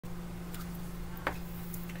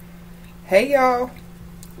Hey y'all,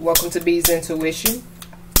 welcome to B's Intuition.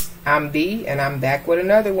 I'm B and I'm back with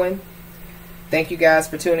another one. Thank you guys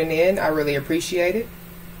for tuning in. I really appreciate it.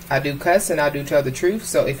 I do cuss and I do tell the truth,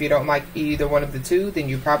 so if you don't like either one of the two, then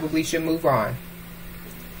you probably should move on.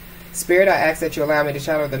 Spirit, I ask that you allow me to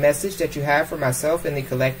channel the message that you have for myself and the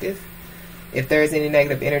collective. If there is any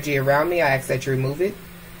negative energy around me, I ask that you remove it.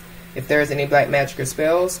 If there is any black magic or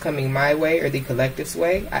spells coming my way or the collective's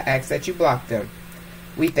way, I ask that you block them.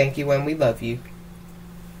 We thank you and we love you.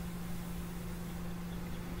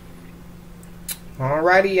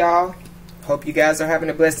 Alrighty, y'all. Hope you guys are having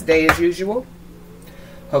a blessed day as usual.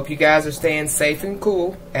 Hope you guys are staying safe and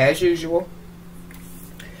cool as usual.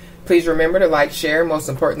 Please remember to like, share, most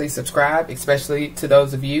importantly subscribe, especially to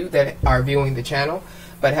those of you that are viewing the channel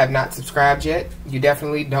but have not subscribed yet. You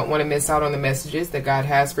definitely don't want to miss out on the messages that God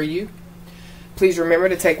has for you. Please remember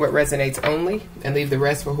to take what resonates only and leave the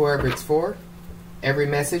rest for whoever it's for. Every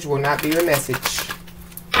message will not be your message.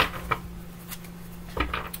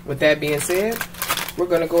 With that being said, we're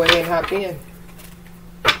going to go ahead and hop in.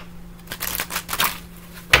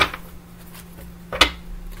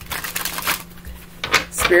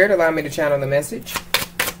 Spirit, allow me to channel the message.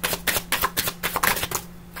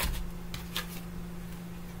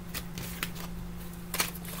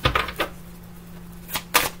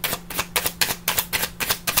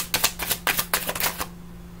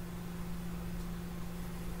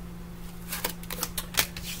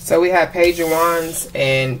 So we have Page of Wands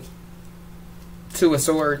and Two of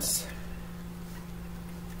Swords.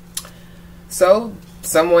 So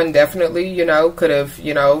someone definitely, could have,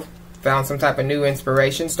 found some type of new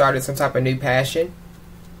inspiration, started some type of new passion.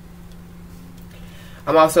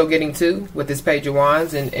 I'm also getting too, with this Page of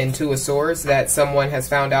Wands and Two of Swords, that someone has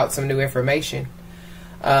found out some new information.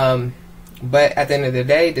 But at the end of the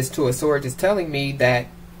day, this Two of Swords is telling me that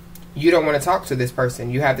you don't want to talk to this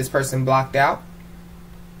person. You have this person blocked out.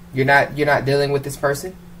 You're not dealing with this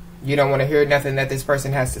person. You don't want to hear nothing that this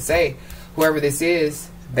person has to say. Whoever this is,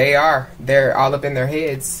 they're all up in their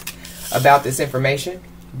heads about this information,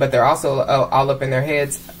 but they're also all up in their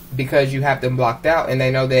heads because you have them blocked out and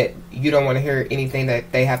they know that you don't want to hear anything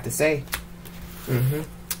that they have to say.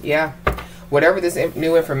 Yeah. Whatever this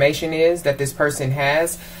new information is that this person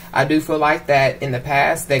has, I do feel like that in the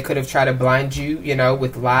past they could have tried to blind you,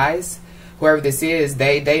 with lies. Whoever this is,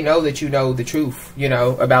 they know that you know the truth,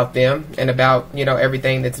 about them and about,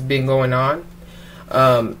 everything that's been going on.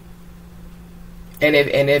 And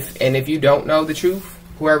if you don't know the truth,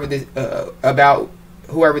 about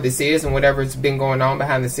whoever this is and whatever's been going on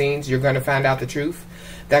behind the scenes, you're going to find out the truth.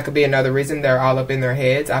 That could be another reason they're all up in their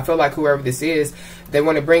heads. I feel like whoever this is, they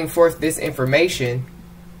want to bring forth this information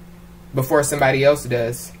before somebody else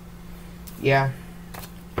does. Yeah.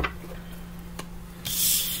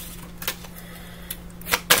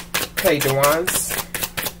 Page of Wands,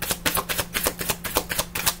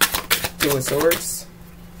 Two of Swords.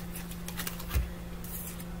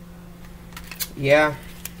 Yeah.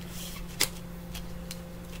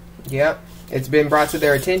 Yep. It's been brought to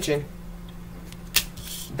their attention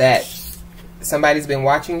that somebody's been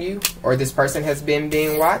watching you, or this person has been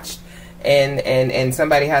being watched, and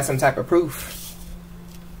somebody has some type of proof.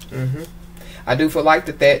 I do feel like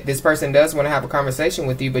that this person does want to have a conversation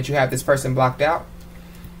with you, but you have this person blocked out.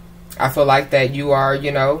 I feel like that you are,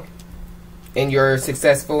 in your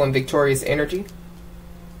successful and victorious energy.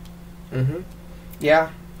 Yeah.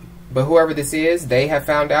 But whoever this is, they have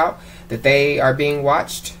found out that they are being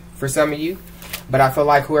watched for some of you. But I feel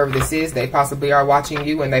like whoever this is, they possibly are watching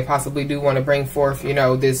you and they possibly do want to bring forth,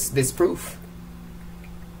 this proof.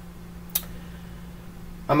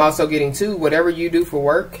 I'm also getting too, whatever you do for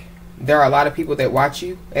work, there are a lot of people that watch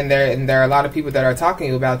you and there are a lot of people that are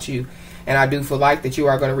talking about you. And I do feel like that you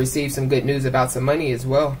are going to receive some good news about some money as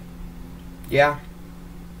well. Yeah.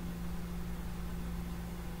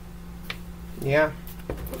 Yeah.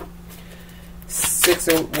 Six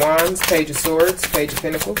of Wands, Page of Swords, Page of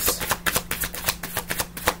Pentacles.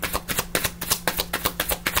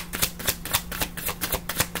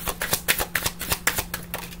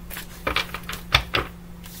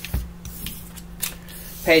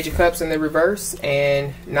 Page of Cups in the reverse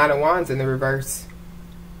and Nine of Wands in the reverse.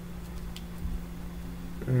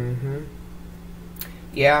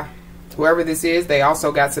 Yeah. Whoever this is, they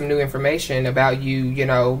also got some new information about you,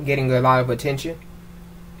 getting a lot of attention.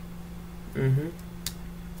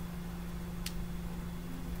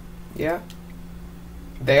 Yeah.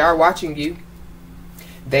 They are watching you.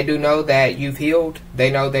 They do know that you've healed.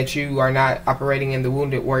 They know that you are not operating in the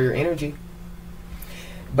wounded warrior energy.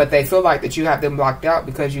 But they feel like that you have them blocked out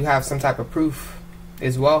because you have some type of proof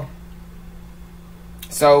as well.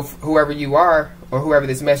 So whoever you are, or whoever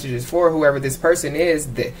this message is for, whoever this person is,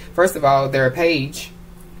 first of all, they're a page.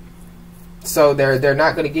 So they're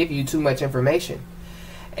not going to give you too much information.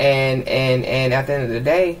 And at the end of the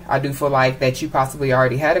day, I do feel like that you possibly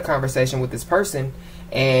already had a conversation with this person,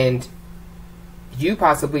 and you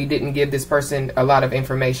possibly didn't give this person a lot of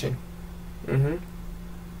information.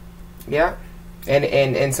 Yeah.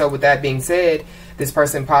 And so with that being said, this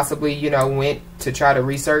person possibly, you know, went to try to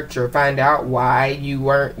research or find out why you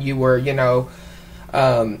were, you know,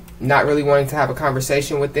 not really wanting to have a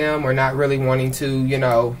conversation with them, or not really wanting to, you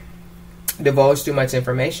know, divulge too much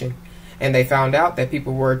information. And they found out that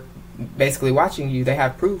people were basically watching you. They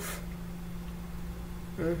have proof.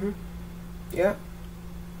 Yeah.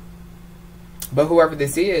 But whoever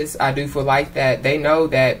this is, I do feel like that they know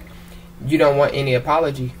that you don't want any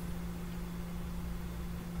apology.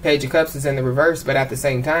 Page of Cups is in the reverse, but at the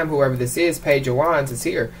same time, whoever this is, Page of Wands is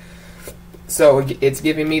here. So it's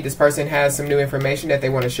giving me this person has some new information that they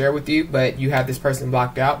want to share with you, but you have this person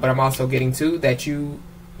blocked out. But I'm also getting to that you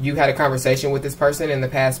had a conversation with this person in the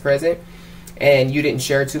past, present, and you didn't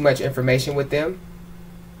share too much information with them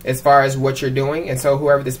as far as what you're doing. And so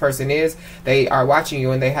whoever this person is, they are watching you,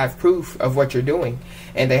 and they have proof of what you're doing,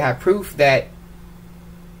 and they have proof that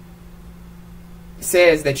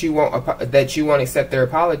says that you won't accept their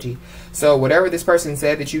apology. So whatever this person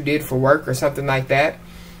said that you did for work or something like that,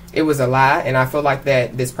 it was a lie. And I feel like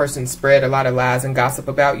that this person spread a lot of lies and gossip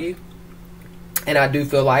about you. And I do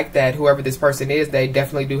feel like that whoever this person is, they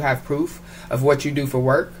definitely do have proof of what you do for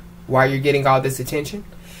work, why you're getting all this attention,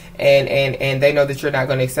 and they know that you're not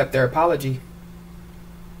going to accept their apology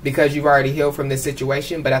because you've already healed from this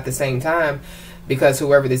situation. But at the same time, because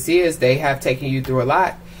whoever this is, they have taken you through a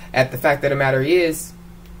lot. At the fact of the matter is,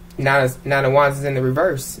 Nine of Wands is in the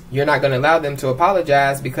reverse. You're not going to allow them to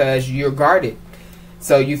apologize because you're guarded.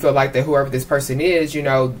 So you feel like that whoever this person is, you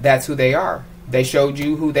know, that's who they are. They showed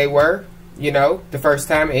you who they were, you know, the first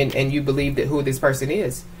time, and you believe that who this person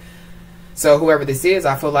is. So whoever this is,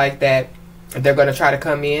 I feel like that they're going to try to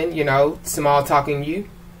come in, you know, small talking you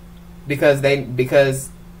because they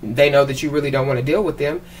know that you really don't want to deal with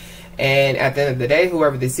them. And at the end of the day,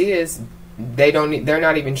 whoever this is, they're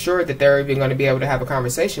not even sure that they're even going to be able to have a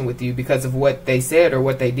conversation with you because of what they said or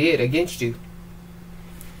what they did against you.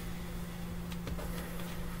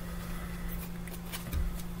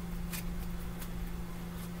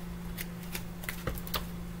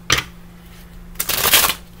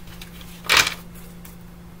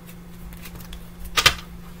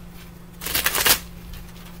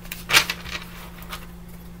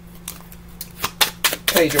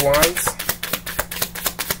 Page of Wands.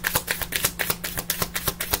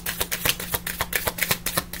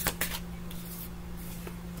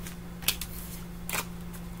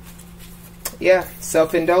 Yeah,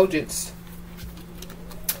 self-indulgence.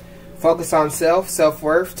 Focus on self,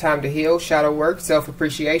 self-worth, time to heal, shadow work,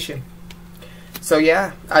 self-appreciation. So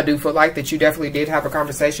yeah, I do feel like that you definitely did have a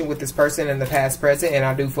conversation with this person in the past, present, and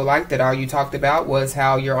I do feel like that all you talked about was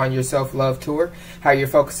how you're on your self-love tour, how you're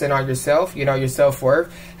focusing on yourself, you know, your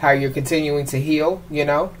self-worth, how you're continuing to heal, you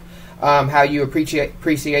know, how you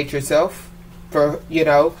appreciate yourself for, you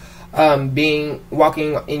know,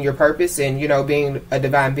 walking in your purpose and, you know, being a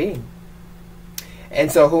divine being. And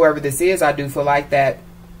so whoever this is, I do feel like that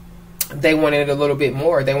they wanted a little bit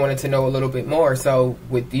more. They wanted to know a little bit more. So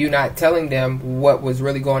with you not telling them what was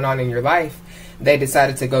really going on in your life, they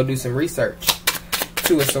decided to go do some research.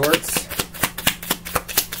 Two of Swords.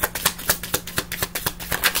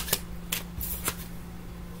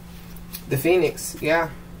 The Phoenix, yeah.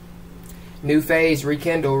 New phase,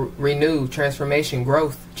 rekindle, renew, transformation,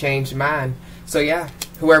 growth, changed mind. So yeah,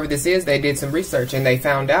 whoever this is, they did some research and they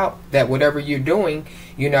found out that whatever you're doing,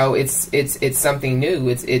 you know, it's something new.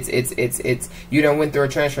 It's you done went through a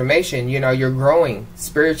transformation. You know, you're growing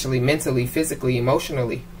spiritually, mentally, physically,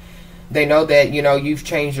 emotionally. They know that, you know, you've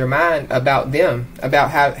changed your mind about them,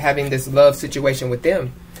 about having this love situation with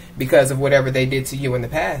them because of whatever they did to you in the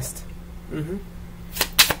past.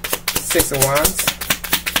 Six of Wands.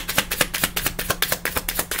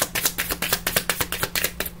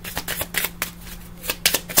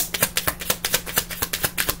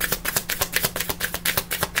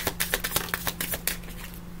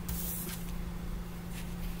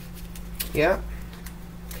 Yeah.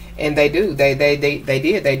 And they do. They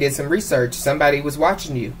did some research. Somebody was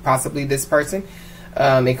watching you. Possibly this person.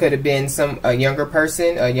 It could have been a younger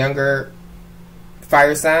person, a younger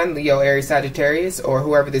fire sign, Leo, Aries, Sagittarius, or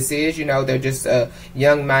whoever this is. You know, they're just a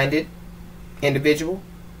young-minded individual.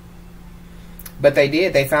 But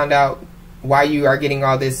they found out why you are getting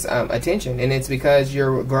all this attention. And it's because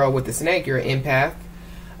you're a girl with the snake. You're an empath.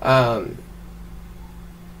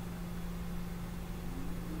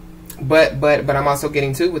 But I'm also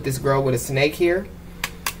getting to with this girl with a snake here.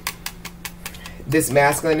 This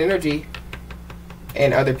masculine energy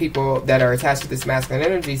and other people that are attached to this masculine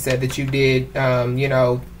energy said that you did, you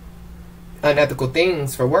know, unethical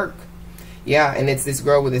things for work. Yeah, and it's this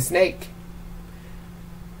girl with a snake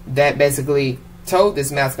that basically told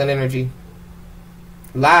this masculine energy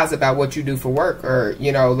lies about what you do for work, or,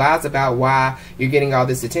 you know, lies about why you're getting all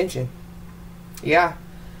this attention. Yeah.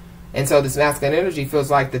 And so this masculine energy feels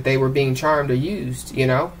like that they were being charmed or used, you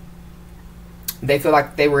know. They feel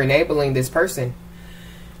like they were enabling this person.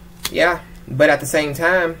 Yeah. But at the same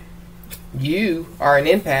time, you are an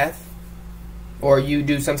empath, or you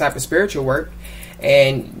do some type of spiritual work,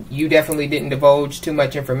 and you definitely didn't divulge too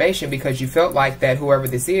much information because you felt like that whoever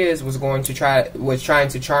this is was trying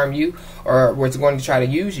to charm you, or was going to try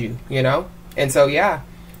to use you, you know. And so yeah,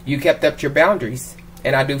 you kept up your boundaries,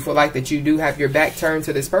 and I do feel like that you do have your back turned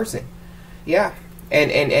to this person. Yeah.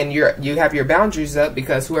 And you have your boundaries up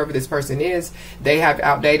because whoever this person is, they have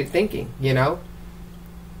outdated thinking, you know.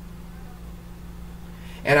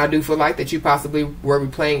 And I do feel like that you possibly were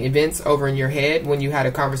replaying events over in your head when you had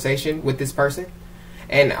a conversation with this person,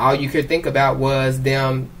 and all you could think about was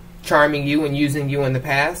them charming you and using you in the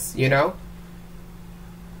past, you know.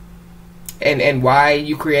 And why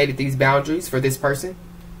you created these boundaries for this person.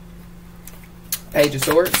 Page of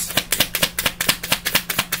Swords.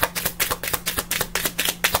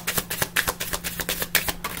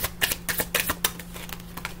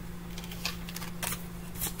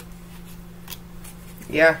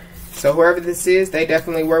 Yeah, so whoever this is, they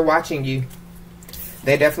definitely were watching you.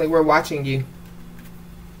 They definitely were watching you.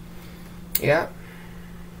 Yeah.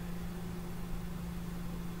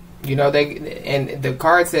 You know, and the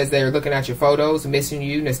card says they're looking at your photos, missing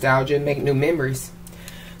you, nostalgia, make new memories.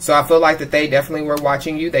 So I feel like that they definitely were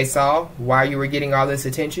watching you. They saw why you were getting all this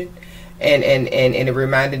attention. And it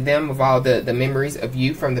reminded them of all the memories of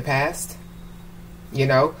you from the past. You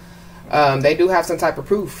know, they do have some type of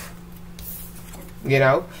proof. You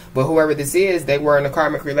know, but whoever this is, they were in a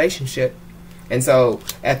karmic relationship. And so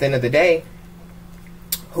at the end of the day,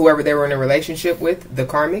 whoever they were in a relationship with, the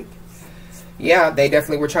karmic, yeah, they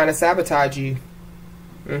definitely were trying to sabotage you.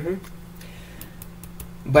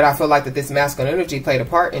 But I feel like that this masculine energy played a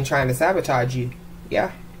part in trying to sabotage you.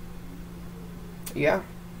 Yeah. Yeah.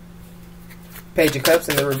 Page of Cups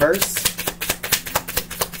in the reverse.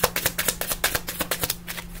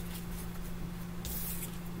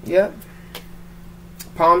 Yep.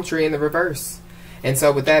 Palm tree in the reverse. And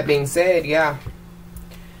so with that being said, yeah,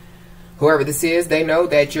 whoever this is, they know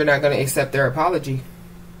that you're not going to accept their apology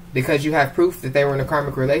because you have proof that they were in a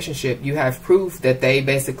karmic relationship. You have proof that they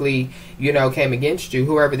basically, you know, came against you.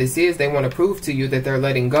 Whoever this is, they want to prove to you that they're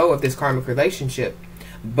letting go of this karmic relationship.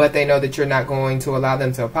 But they know that you're not going to allow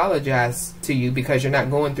them to apologize to you because you're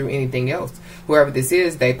not going through anything else. Whoever this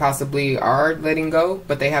is, they possibly are letting go,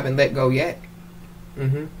 but they haven't let go yet.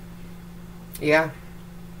 Yeah.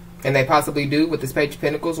 And they possibly do, with this Page of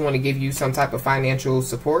Pentacles, want to give you some type of financial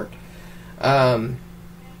support.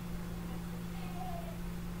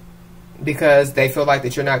 Because they feel like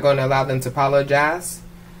that you're not going to allow them to apologize.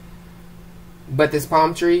 But this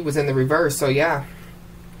palm tree was in the reverse. So yeah,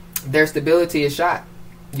 their stability is shot.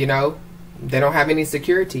 You know, they don't have any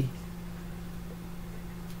security.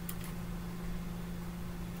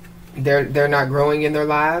 They're not growing in their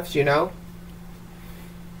lives, you know.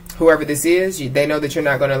 Whoever this is, they know that you're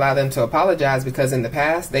not going to allow them to apologize because in the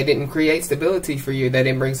past, they didn't create stability for you. They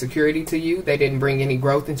didn't bring security to you. They didn't bring any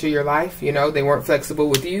growth into your life. You know, they weren't flexible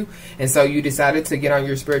with you. And so you decided to get on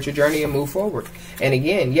your spiritual journey and move forward. And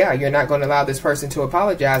again, yeah, you're not going to allow this person to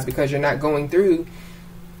apologize because you're not going through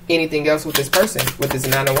anything else with this person, with this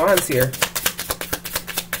Nine of Wands here.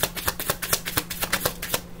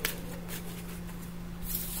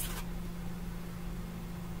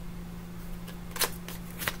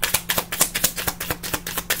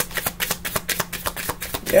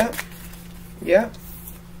 Yeah. Yeah.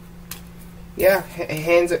 Yeah.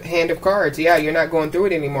 Hand of cards. Yeah, you're not going through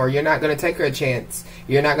it anymore. You're not going to take a chance.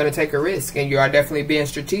 You're not going to take a risk. And you are definitely being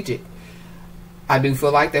strategic. I do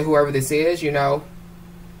feel like that whoever this is, you know,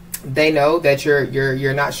 they know that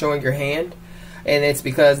you're not showing your hand. And it's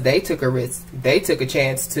because they took a risk. They took a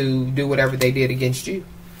chance to do whatever they did against you.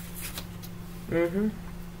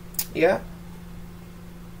 Yeah.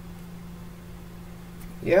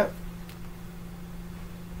 Yeah.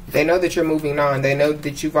 They know that you're moving on. They know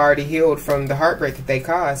that you've already healed from the heartbreak that they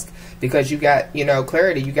caused because you got, you know,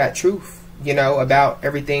 clarity. You got truth, you know, about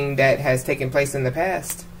everything that has taken place in the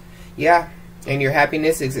past. Yeah. And your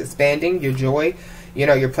happiness is expanding. Your joy, you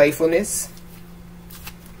know, your playfulness.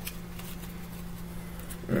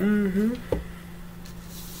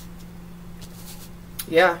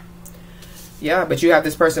 Yeah. Yeah, but you have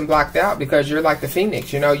this person blocked out because you're like the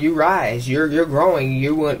phoenix. You know, you rise. You're growing.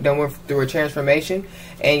 You went through a transformation,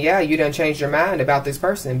 and yeah, you done changed your mind about this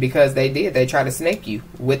person because they did. They tried to snake you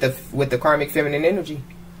with the karmic feminine energy.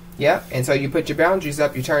 Yeah, and so you put your boundaries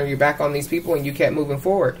up. You turn your back on these people, and you kept moving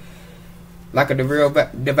forward like a real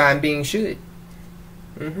divine being should.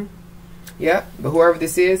 Yeah, but whoever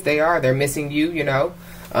this is, they're missing you. You know,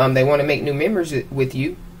 they want to make new memories with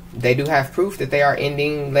you. They do have proof that they are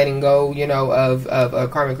letting go, you know, of a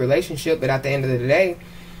karmic relationship. But at the end of the day,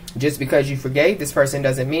 just because you forgave this person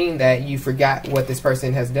doesn't mean that you forgot what this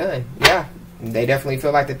person has done. Yeah, they definitely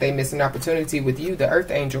feel like that they missed an opportunity with you, the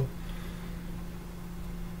Earth Angel,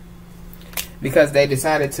 because they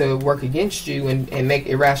decided to work against you and make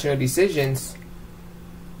irrational decisions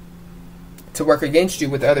to work against you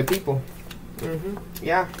with other people.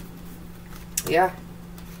 Yeah. Yeah.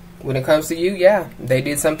 When it comes to you, yeah, they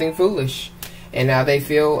did something foolish, and now they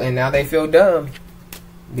feel dumb,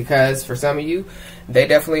 because for some of you, they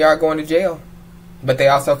definitely are going to jail, but they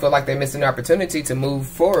also feel like they missed an opportunity to move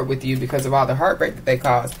forward with you because of all the heartbreak that they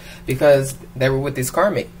caused, because they were with this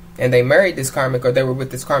karmic and they married this karmic, or they were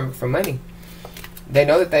with this karmic for money. They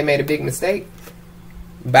know that they made a big mistake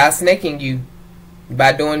by snaking you,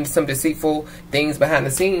 by doing some deceitful things behind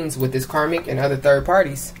the scenes with this karmic and other third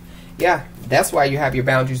parties. Yeah, that's why you have your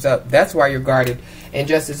boundaries up. That's why you're guarded. And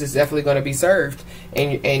justice is definitely going to be served.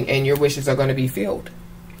 And your wishes are going to be filled.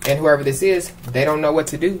 And whoever this is, they don't know what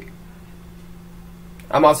to do.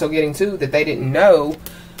 I'm also getting, too, that they didn't know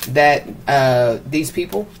that these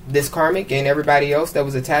people, this karmic and everybody else that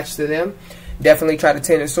was attached to them, definitely tried to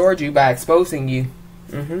tend to sword you by exposing you.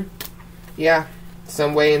 Yeah,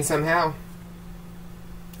 some way and somehow.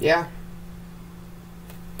 Yeah.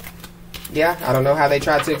 Yeah, I don't know how they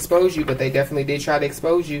tried to expose you, but they definitely did try to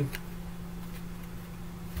expose you.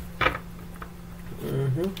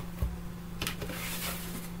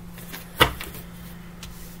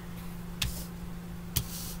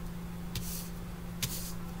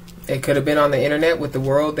 It could have been on the internet with the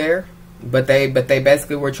world there, but they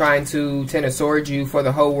basically were trying to tend to sword you for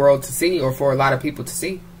the whole world to see, or for a lot of people to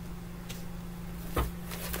see.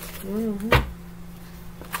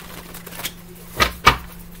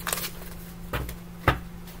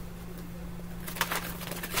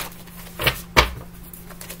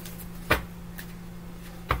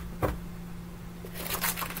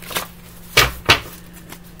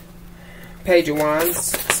 Page of Wands,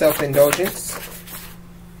 self-indulgence.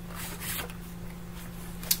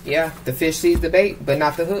 Yeah, the fish sees the bait, but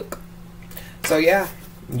not the hook. So yeah,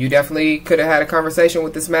 you definitely could have had a conversation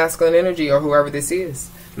with this masculine energy, or whoever this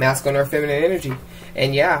is, masculine or feminine energy.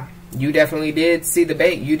 And yeah, you definitely did see the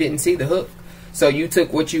bait. You didn't see the hook. So you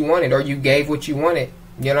took what you wanted, or you gave what you wanted.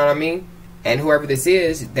 You know what I mean? And whoever this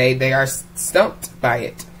is, they are stumped by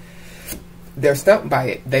it. They're stumped by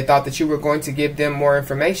it. They thought that you were going to give them more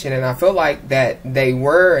information, and I feel like that they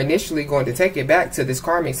were initially going to take it back to this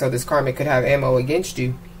karmic, so this karmic could have ammo against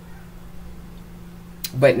you.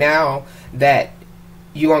 But now that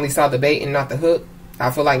you only saw the bait and not the hook,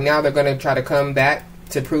 I feel like now they're going to try to come back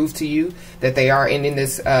to prove to you that they are ending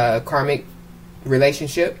this karmic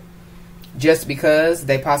relationship, just because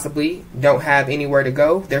they possibly don't have anywhere to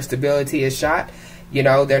go. Their stability is shot. You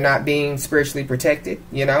know, they're not being spiritually protected,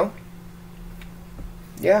 you know.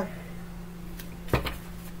 Yeah.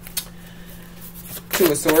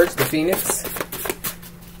 Two of Swords, the Phoenix.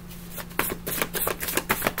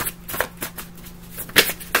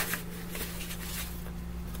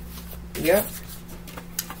 Yeah.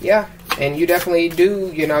 Yeah. And you definitely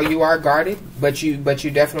do, you know, you are guarded, but you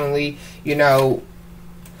definitely, you know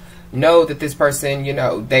that this person, you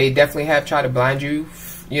know, they definitely have tried to blind you,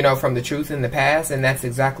 you know, from the truth in the past, and that's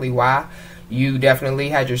exactly why you definitely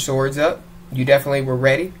had your swords up. You definitely were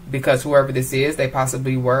ready, because whoever this is, they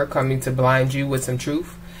possibly were coming to blind you with some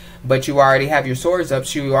truth. But you already have your swords up,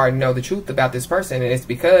 so you already know the truth about this person. And it's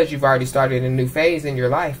because you've already started a new phase in your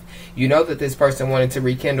life. You know that this person wanted to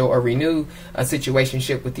rekindle or renew a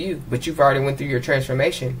situationship with you. But you've already went through your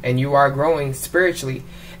transformation, and you are growing spiritually.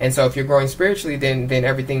 And so if you're growing spiritually, then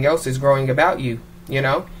everything else is growing about you, you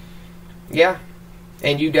know? Yeah.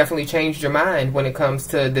 And you definitely changed your mind when it comes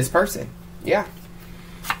to this person. Yeah.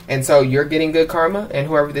 And so you're getting good karma, and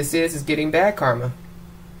whoever this is getting bad karma.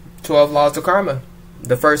 12 laws of karma.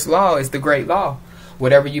 The first law is the great law.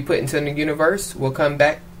 Whatever you put into the universe will come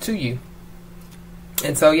back to you.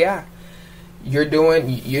 And so yeah, you're doing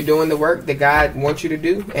the work that God wants you to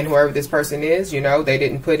do. And whoever this person is, you know, they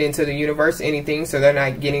didn't put into the universe anything, so they're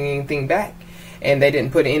not getting anything back. And they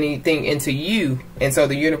didn't put anything into you. And so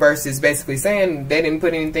the universe is basically saying they didn't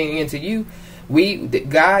put anything into you.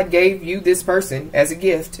 God gave you this person as a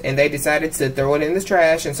gift, and they decided to throw it in the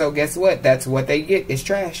trash. And so guess what? That's what they get, is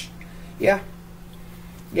trash. Yeah.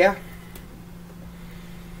 Yeah.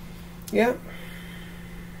 Yeah.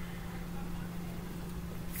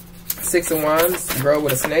 Six of Wands, girl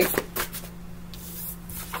with a snake.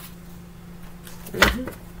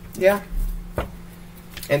 Yeah.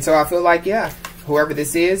 And so I feel like, yeah, whoever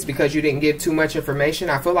this is, because you didn't give too much information,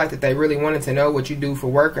 I feel like that they really wanted to know what you do for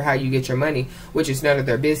work or how you get your money, which is none of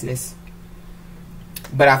their business.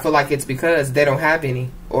 But I feel like it's because they don't have any,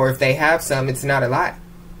 or if they have some, it's not a lot.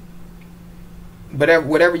 But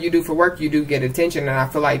whatever you do for work, you do get attention, and I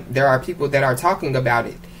feel like there are people that are talking about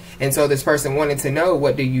it. And so this person wanted to know,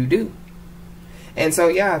 what do you do? And so,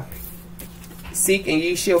 yeah, seek and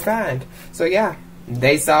ye shall find. So, yeah,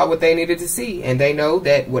 they saw what they needed to see, and they know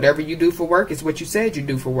that whatever you do for work is what you said you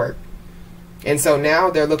do for work. And so now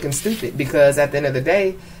they're looking stupid, because at the end of the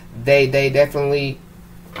day, they definitely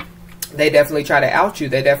try to out you.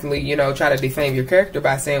 They definitely, you know, try to defame your character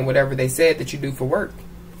by saying whatever they said that you do for work.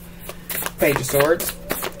 Page of Swords,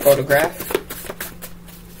 photograph.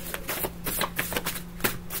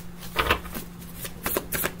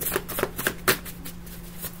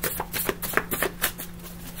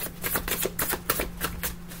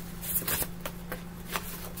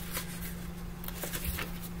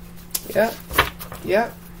 Yep.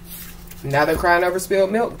 Yep. Now they're crying over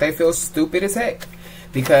spilled milk. They feel stupid as heck.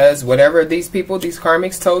 Because whatever these people, these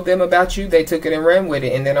karmics told them about you, they took it and ran with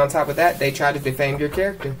it. And then on top of that, they tried to defame your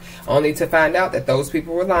character. Only to find out that those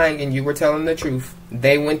people were lying and you were telling the truth.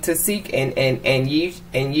 They went to seek and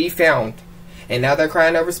ye found. And now they're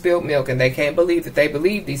crying over spilled milk. And they can't believe that they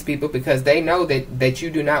believe these people, because they know that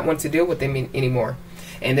you do not want to deal with them anymore.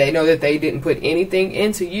 And they know that they didn't put anything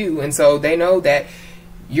into you. And so they know that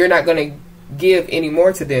you're not going to give any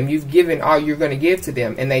more to them. You've given all you're going to give to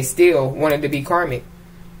them. And they still wanted to be karmic.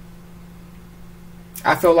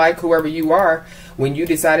 I feel like whoever you are, when you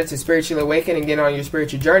decided to spiritually awaken and get on your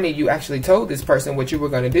spiritual journey, you actually told this person what you were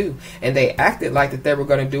going to do. And they acted like that they were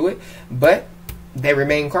going to do it, but they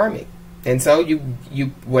remain karmic. And so you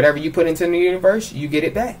whatever you put into the universe, you get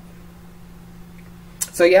it back.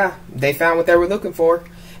 So yeah, they found what they were looking for.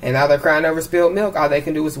 And now they're crying over spilled milk. All they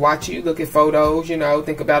can do is watch you, look at photos, you know,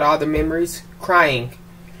 think about all the memories, crying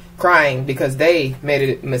because they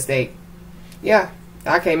made a mistake. Yeah.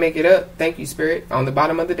 I can't make it up. Thank you, Spirit. On the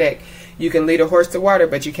bottom of the deck, you can lead a horse to water,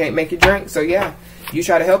 but you can't make it drink. So yeah, you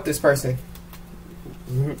try to help this person.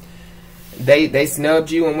 They snubbed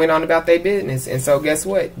you and went on about their business, and so guess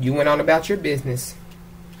what? You went on about your business.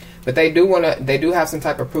 But they do have some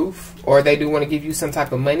type of proof, or they do want to give you some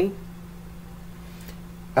type of money.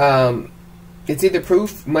 It's either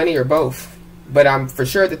proof, money, or both. But I'm for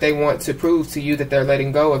sure that they want to prove to you that they're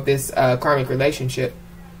letting go of this karmic relationship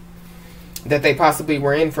that they possibly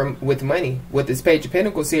were in with money. With this Page of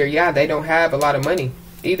Pentacles here, yeah, they don't have a lot of money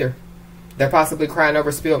either. They're possibly crying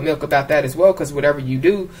over spilled milk about that as well, because whatever you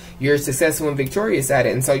do, you're successful and victorious at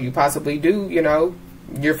it. And so you possibly do, you know,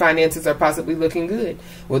 your finances are possibly looking good.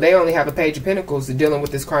 Well, they only have a Page of Pentacles dealing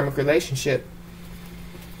with this karmic relationship.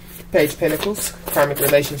 Page of Pentacles, karmic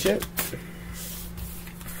relationship.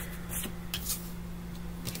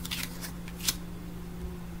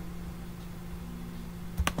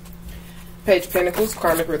 Page of Pentacles,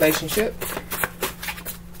 karmic relationship.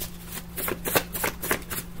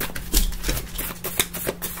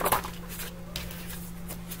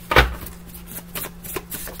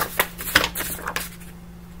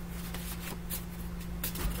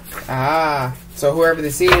 So whoever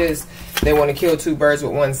this is, they want to kill two birds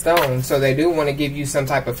with one stone. So they do want to give you some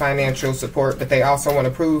type of financial support, but they also want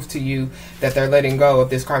to prove to you that they're letting go of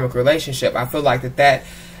this karmic relationship. I feel like that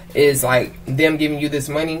is like them giving you this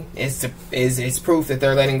money is proof that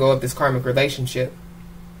they're letting go of this karmic relationship,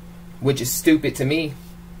 which is stupid to me.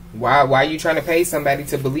 Why are you trying to pay somebody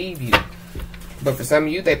to believe you? But for some of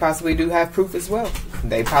you, they possibly do have proof as well.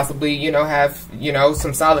 They possibly, you know, have, you know,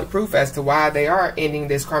 some solid proof as to why they are ending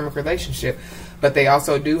this karmic relationship. But they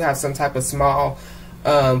also do have some type of small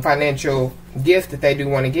financial gift that they do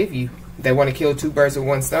want to give you. They want to kill two birds with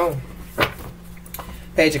one stone.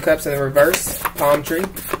 Page of Cups in the reverse, palm tree.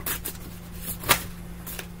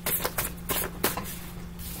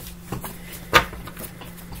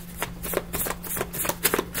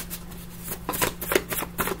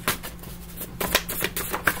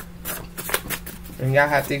 And y'all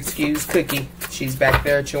have to excuse Cookie. She's back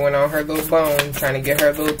there chewing on her little bone, trying to get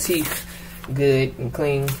her little teeth good and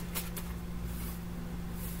clean.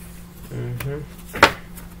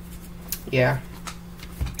 Yeah.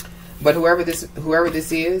 But whoever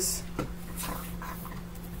this is,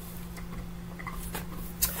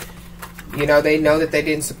 You know, they know that they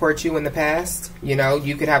didn't support you in the past. You know,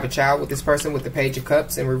 you could have a child with this person with the Page of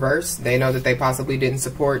Cups in reverse. They know that they possibly didn't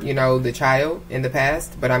support, you know, the child in the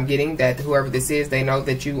past. But I'm getting that whoever this is, they know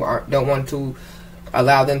that you don't want to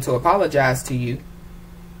allow them to apologize to you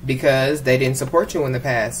because they didn't support you in the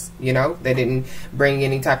past. You know, they didn't bring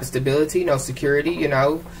any type of stability, no security, you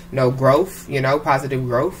know, no growth, you know, positive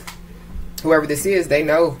growth. Whoever this is, they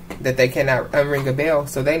know that they cannot unring a bell.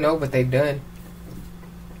 So they know what they've done.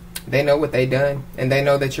 They know what they've done, and they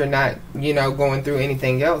know that you're not, you know, going through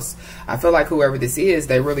anything else. I feel like whoever this is,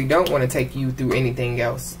 they really don't want to take you through anything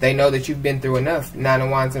else. They know that you've been through enough. 9 of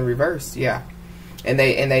Wands in reverse, yeah. And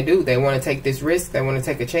they do. They want to take this risk. They want to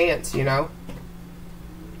take a chance, you know.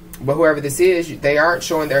 But whoever this is, they aren't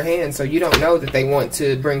showing their hand, so you don't know that they want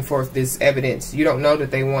to bring forth this evidence. You don't know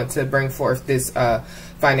that they want to bring forth this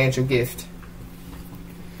financial gift.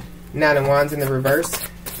 9 of Wands in the reverse,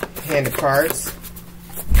 Hand of Cards.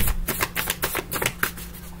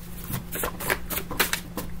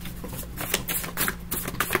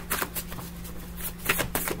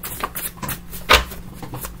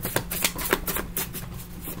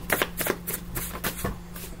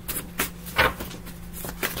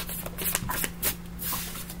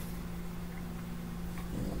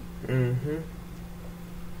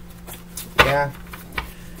 Yeah.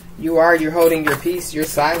 You're holding your peace. You're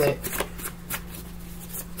silent.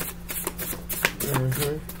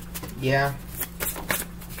 Yeah.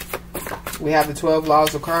 We have the 12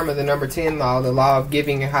 laws of karma, the number 10 law, the law of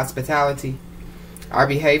giving and hospitality. Our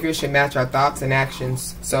behavior should match our thoughts and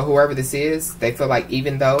actions. So whoever this is, they feel like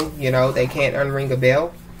even though, you know, they can't unring a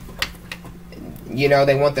bell, you know,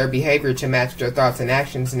 they want their behavior to match their thoughts and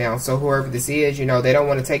actions now. So whoever this is, you know, they don't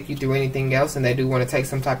want to take you through anything else, and they do want to take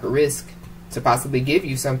some type of risk to possibly give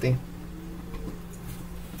you something.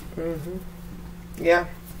 Yeah.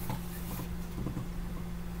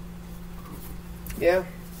 Yeah.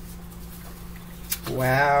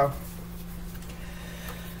 Wow.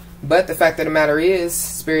 But the fact of the matter is,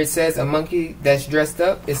 Spirit says a monkey that's dressed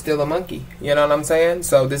up is still a monkey. You know what I'm saying?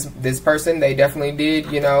 So this person, they definitely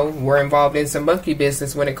did, you know, were involved in some monkey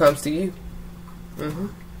business when it comes to you.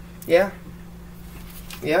 Yeah.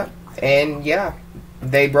 Yeah. And yeah,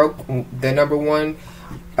 they broke the number one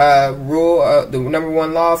rule, the number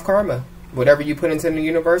one law of karma. Whatever you put into the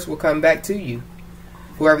universe will come back to you.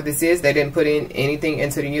 Whoever this is, they didn't put in anything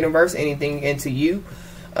into the universe, anything into you,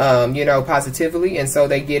 you know, positively, and so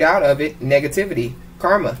they get out of it negativity,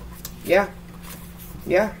 karma. Yeah.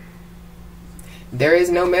 Yeah. There is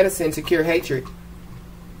no medicine to cure hatred.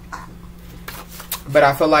 But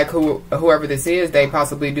I feel like whoever this is, they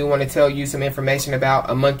possibly do want to tell you some information about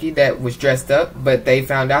a monkey that was dressed up, but they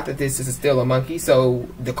found out that this is still a monkey. So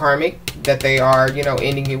the karmic that they are, you know,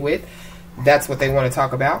 ending it with, that's what they want to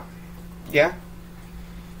talk about. Yeah.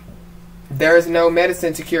 There is no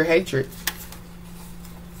medicine to cure hatred.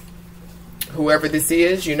 Whoever this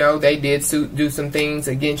is, you know, they did do some things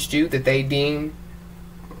against you that they deem,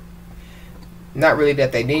 not really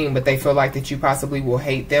that they deem, but they feel like that you possibly will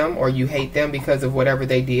hate them, or you hate them because of whatever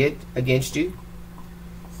they did against you.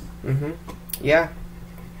 Yeah.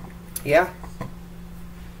 Yeah.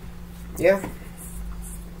 Yeah.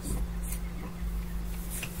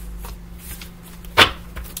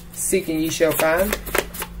 Seeking ye shall find.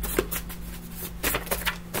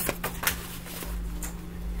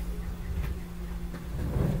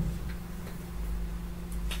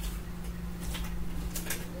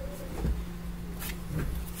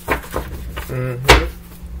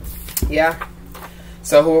 Yeah.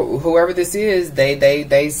 So whoever this is,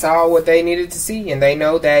 they saw what they needed to see, and they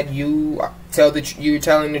know that you're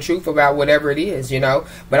telling the truth about whatever it is, you know.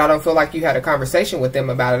 But I don't feel like you had a conversation with them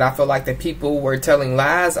about it. I feel like the people were telling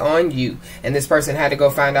lies on you, and this person had to go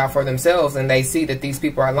find out for themselves, and they see that these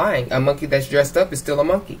people are lying. A monkey that's dressed up is still a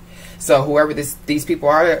monkey. So whoever these people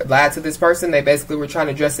are lied to this person. They basically were trying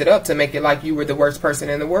to dress it up to make it like you were the worst person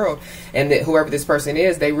in the world, and that whoever this person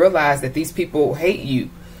is, they realize that these people hate you.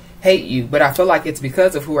 But I feel like it's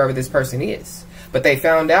because of whoever this person is. But they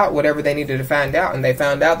found out whatever they needed to find out, and they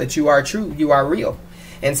found out that you are true, you are real.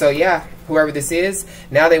 And so yeah, whoever this is,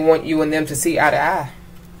 now they want you and them to see eye to eye.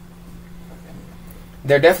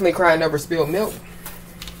 They're definitely crying over spilled milk,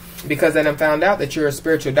 because they done found out that you're a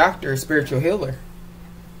spiritual doctor, a spiritual healer.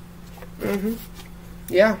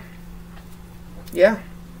 Yeah. Yeah.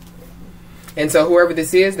 And so whoever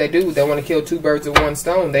this is, they want to kill two birds with one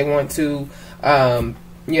stone. They want to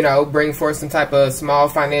you know, bring forth some type of small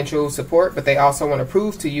financial support, but they also want to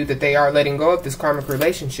prove to you that they are letting go of this karmic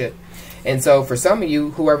relationship. And so for some of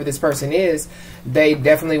you, whoever this person is, they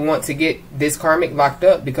definitely want to get this karmic locked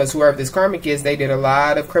up, because whoever this karmic is, they did a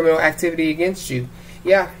lot of criminal activity against you.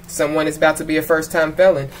 Yeah, someone is about to be a first-time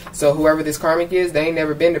felon. So whoever this karmic is, they ain't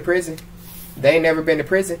never been to prison. They ain't never been to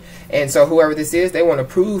prison. And so whoever this is, they want to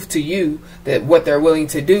prove to you that what they're willing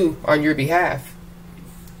to do on your behalf.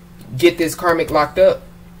 Get this karmic locked up.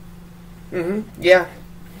 Yeah.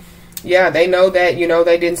 Yeah, they know that, you know,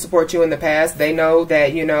 they didn't support you in the past. They know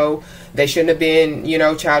that, you know, they shouldn't have been, you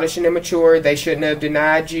know, childish and immature. They shouldn't have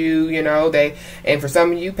denied you, you know. And for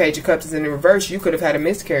some of you, Page of Cups is in the reverse. You could have had a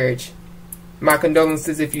miscarriage. My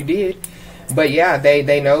condolences if you did. But yeah,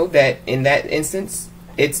 they know that in that instance,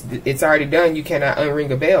 it's already done. You cannot unring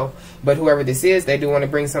a bell. But whoever this is, they do want to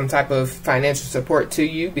bring some type of financial support to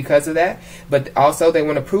you because of that. But also they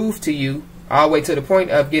want to prove to you all the way to the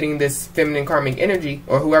point of getting this feminine karmic energy,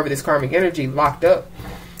 or whoever this karmic energy, locked up.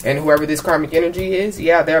 And whoever this karmic energy is,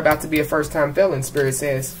 yeah, they're about to be a first-time felon, Spirit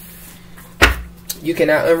says. You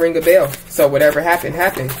cannot unring a bell. So whatever happened,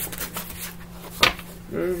 happened.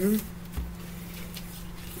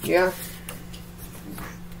 Yeah.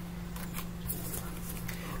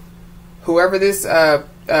 Whoever this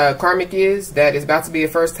karmic is that is about to be a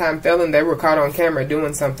first-time felon, they were caught on camera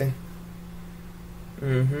doing something.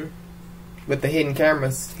 With the hidden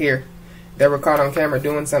cameras here. They were caught on camera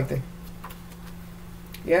doing something.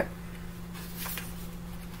 Yep.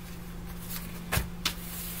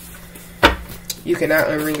 You cannot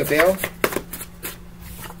unring a bell.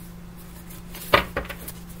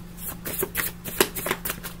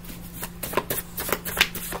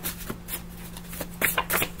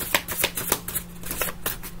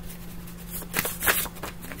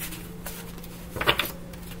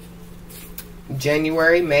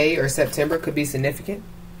 January, May, or September could be significant.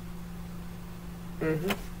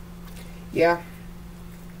 Yeah.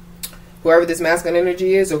 Whoever this masculine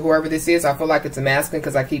energy is, or whoever this is, I feel like it's a masculine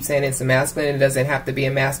because I keep saying it's a masculine. And it doesn't have to be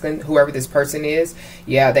a masculine. Whoever this person is,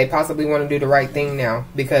 yeah, they possibly want to do the right thing now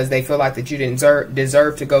because they feel like that you didn't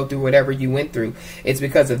deserve to go through whatever you went through. It's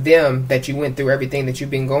because of them that you went through everything that you've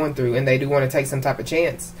been going through, and they do want to take some type of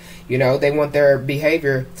chance. You know, they want their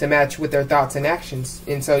behavior to match with their thoughts and actions.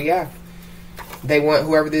 And so, yeah, they want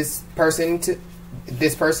whoever this person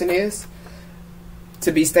is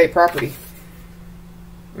to be state property.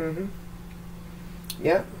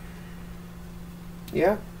 Yeah.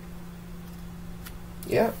 Yeah.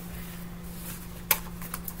 Yeah.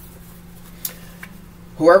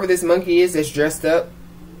 Whoever this monkey is that's dressed up,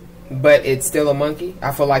 but it's still a monkey,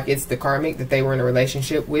 I feel like it's the karmic that they were in a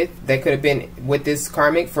relationship with. They could have been with this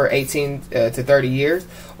karmic for 18 to 30 years,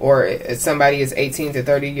 or somebody is 18 to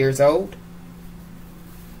 30 years old.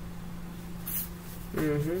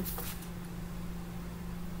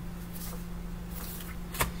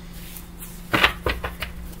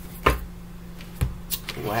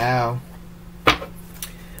 Wow.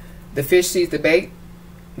 The fish sees the bait,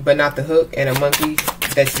 but not the hook, and a monkey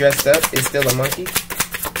that's dressed up is still a monkey.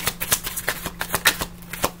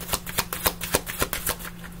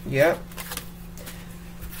 Yep.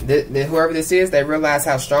 Whoever this is, they realize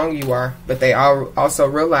how strong you are, but they also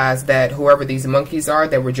realize that whoever these monkeys are,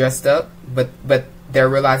 they were dressed up, but they're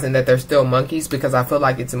realizing that they're still monkeys, because I feel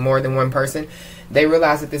like it's more than one person. They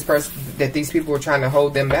realize that these people were trying to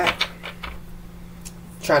hold them back.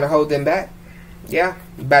 Trying to hold them back. Yeah,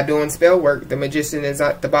 by doing spell work. The magician is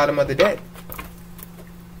at the bottom of the deck.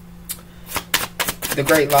 The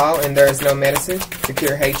great law, and there is no medicine to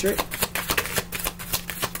cure hatred.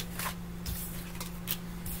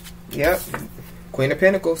 Yep. Queen of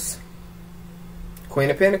Pentacles.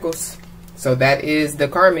 Queen of Pentacles. So that is the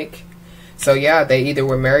karmic. So yeah, they either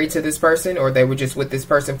were married to this person, or they were just with this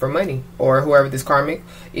person for money, or whoever this karmic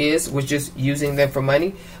is was just using them for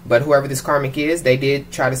money. But whoever this karmic is, they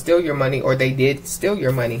did try to steal your money, or they did steal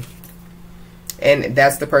your money. And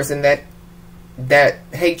that's the person that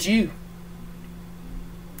hates you.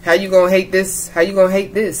 How you gonna hate this? How you gonna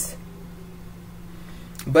hate this?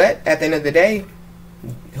 But at the end of the day,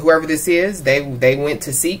 whoever this is, they went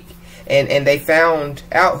to seek, and they found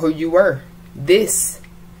out who you were.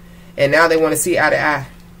 And now they want to see eye to eye.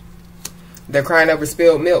 They're crying over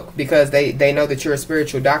spilled milk because they know that you're a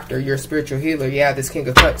spiritual doctor. You're a spiritual healer. Yeah, this King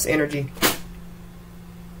of Cups energy.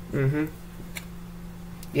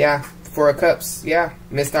 Yeah, Four of Cups. Yeah,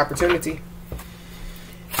 missed opportunity.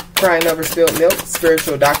 Crying over spilled milk.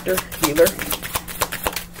 Spiritual doctor, healer.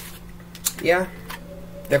 Yeah.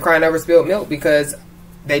 They're crying over spilled milk because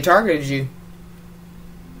they targeted you.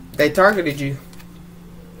 They targeted you.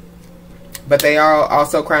 But they are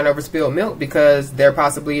also crying over spilled milk because there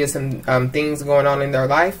possibly is some things going on in their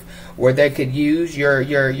life where they could use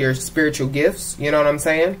your spiritual gifts. You know what I'm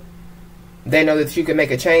saying? They know that you can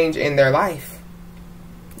make a change in their life.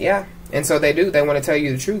 Yeah. And so they do. They want to tell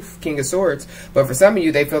you the truth, King of Swords. But for some of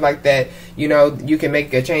you, they feel like that, you know, you can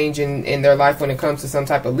make a change in their life when it comes to some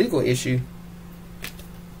type of legal issue.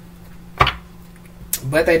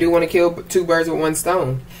 But they do want to kill two birds with one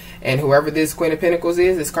stone. And whoever this Queen of Pentacles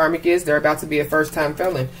is, this karmic is, they're about to be a first-time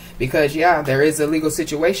felon. Because, yeah, there is a legal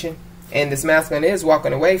situation. And this masculine is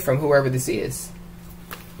walking away from whoever this is.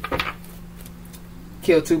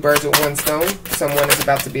 Kill two birds with one stone. Someone is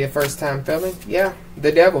about to be a first-time felon. Yeah,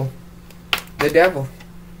 the devil. The devil.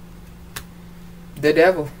 The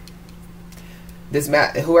devil.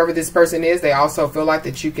 Whoever this person is, they also feel like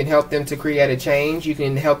that you can help them to create a change. You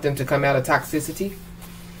can help them to come out of toxicity.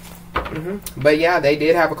 But yeah, they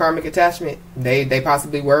did have a karmic attachment. They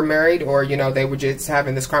possibly were married, or, you know, they were just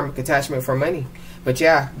having this karmic attachment for money. But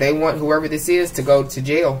yeah, they want whoever this is to go to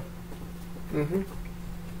jail.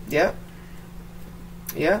 Yep.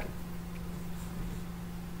 Yep.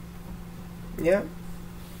 Yep.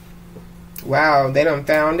 Wow, they done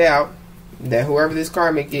found out that whoever this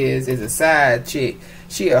karmic is a side chick.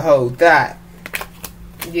 She a whole thot.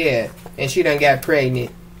 Yeah, and she done got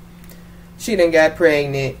pregnant. She done got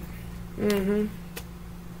pregnant.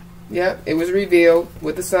 Yep, it was revealed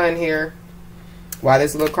with the sun here. Why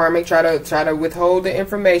this little karmic try to withhold the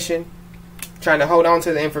information, trying to hold on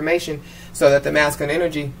to the information so that the masculine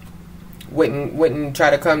energy wouldn't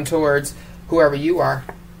try to come towards whoever you are.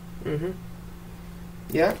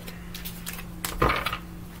 Yep.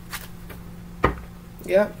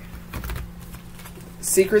 Yep.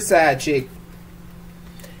 Secret side chick.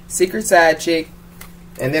 Secret side chick.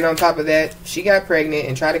 And then on top of that, she got pregnant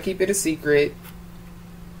and tried to keep it a secret.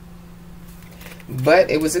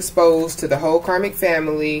 But it was exposed to the whole karmic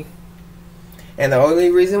family. And the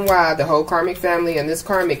only reason why the whole karmic family and this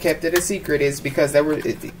karmic kept it a secret is because they were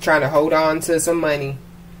trying to hold on to some money.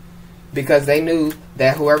 Because they knew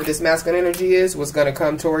that whoever this masculine energy is was going to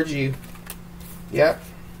come towards you. Yep.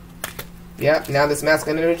 Yep. Now this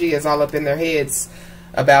masculine energy is all up in their heads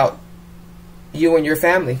about you and your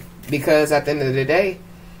family. Because at the end of the day,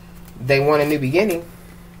 they want a new beginning.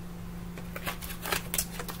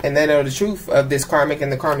 And they know the truth of this karmic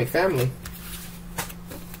and the karmic family.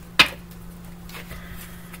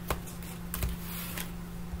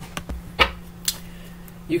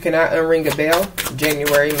 You cannot unring a bell.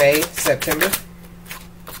 January, May, September.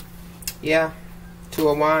 Yeah. Two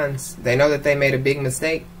of Wands. They know that they made a big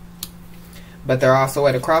mistake. But they're also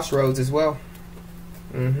at a crossroads as well.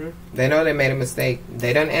 They know they made a mistake.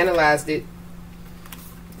 They done analyzed it.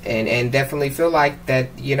 And definitely feel like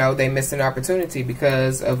that, you know, they missed an opportunity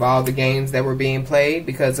because of all the games that were being played,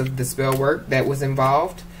 because of the spell work that was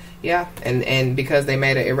involved. Yeah. And because they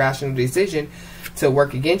made an irrational decision to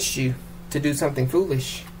work against you, to do something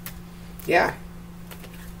foolish. Yeah.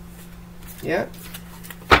 Yep.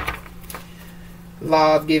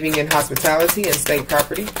 Law of giving and hospitality and state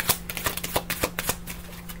property.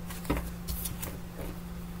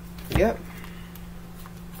 Yep.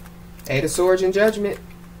 Eight of Swords and Judgment.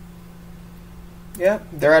 Yep.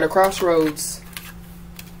 They're at a crossroads.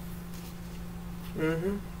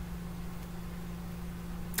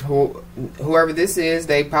 Whoever this is,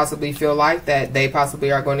 they possibly feel like that they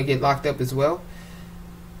possibly are going to get locked up as well.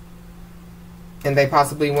 And they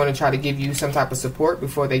possibly want to try to give you some type of support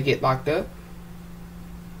before they get locked up.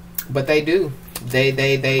 But they do.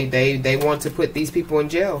 They want to put these people in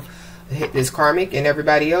jail. This karmic and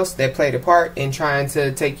everybody else that played a part in trying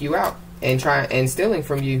to take you out and stealing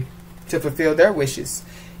from you to fulfill their wishes.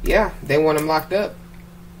 Yeah, they want them locked up.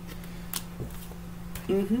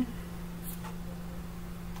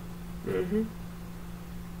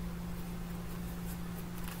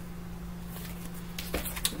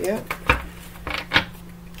 Yeah.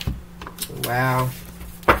 Wow.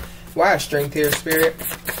 Why strength here, Spirit?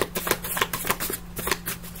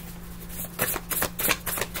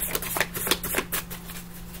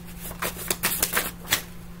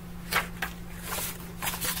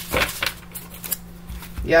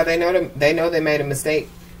 Yeah, they know they made a mistake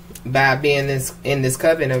by being in this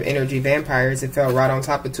coven of energy vampires. It fell right on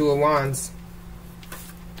top of Two of Wands.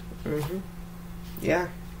 Yeah.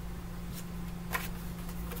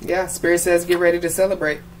 Yeah, Spirit says get ready to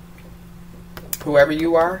celebrate. Whoever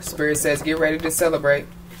you are, Spirit says get ready to celebrate.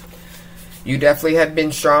 You definitely have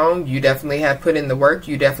been strong. You definitely have put in the work.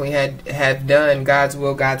 You definitely have done God's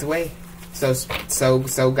will, God's way. So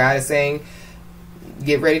God is saying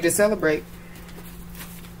get ready to celebrate.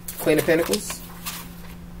 Queen of Pentacles.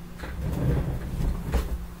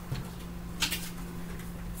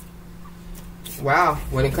 Wow,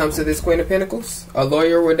 when it comes to this Queen of Pentacles, a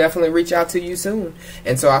lawyer will definitely reach out to you soon.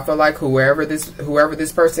 And so I feel like whoever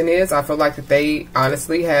this person is, I feel like that they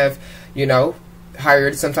honestly have, you know,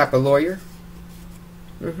 hired some type of lawyer.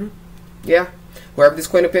 Yeah. Whoever this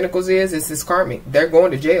Queen of Pentacles is, it's this karmic. They're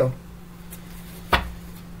going to jail.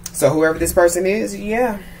 So whoever this person is,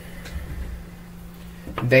 yeah.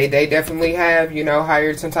 They definitely have, you know,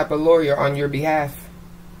 hired some type of lawyer on your behalf.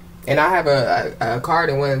 And I have a card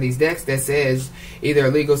in one of these decks that says either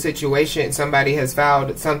a legal situation, somebody has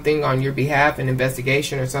filed something on your behalf, an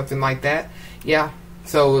investigation or something like that. Yeah.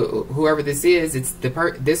 So whoever this is, it's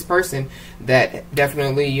this person that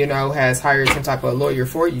definitely, you know, has hired some type of lawyer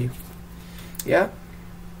for you. Yep.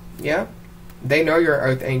 Yep. They know you're an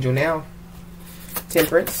earth angel now.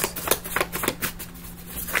 Temperance.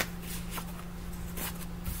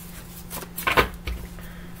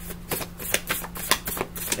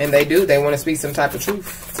 And they do. They want to speak some type of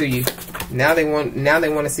truth to you. Now they want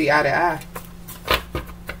to see eye to eye.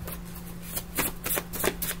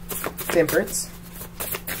 Temperance.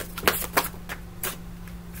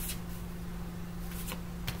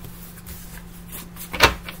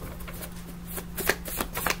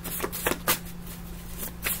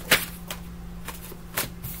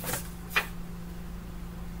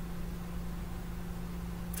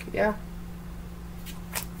 Yeah.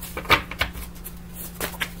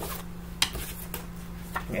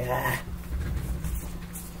 Yeah.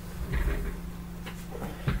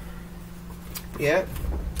 Yeah.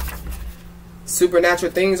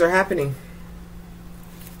 Supernatural things are happening.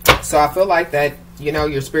 So I feel like that, you know,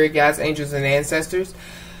 your spirit guides, angels, and ancestors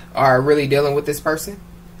are really dealing with this person.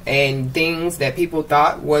 And things that people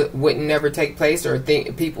thought wouldn't never take place, or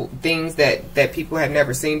things that people had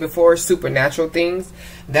never seen before, supernatural things,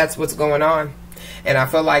 that's what's going on. And I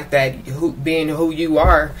feel like that being who you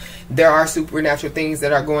are, there are supernatural things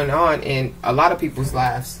that are going on in a lot of people's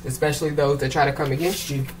lives, especially those that try to come against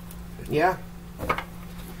you. Yeah.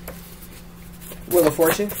 Wheel of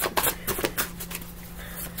Fortune.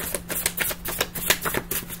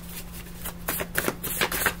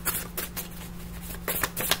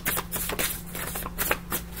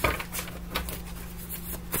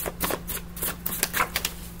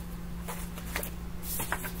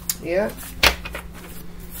 Yeah.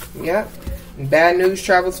 Yeah. Bad news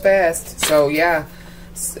travels fast. So yeah,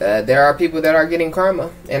 there are people that are getting karma,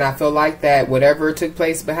 and I feel like that whatever took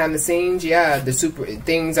place behind the scenes, yeah, the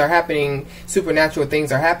things are happening, supernatural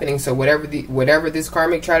things are happening. So whatever this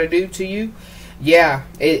karmic tried to do to you, yeah,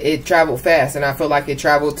 it traveled fast, and I feel like it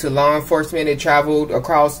traveled to law enforcement. It traveled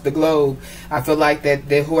across the globe. I feel like that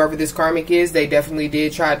whoever this karmic is, they definitely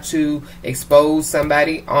did try to expose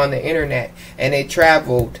somebody on the internet, and it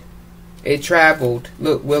traveled. It traveled.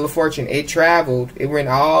 Look, Wheel of Fortune. It traveled. It went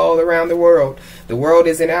all around the world. The world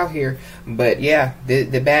isn't out here, but yeah,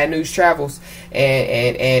 the bad news travels.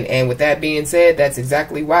 And with that being said, that's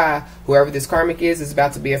exactly why whoever this karmic is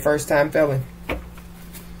about to be a first-time felon.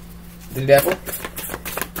 The Devil.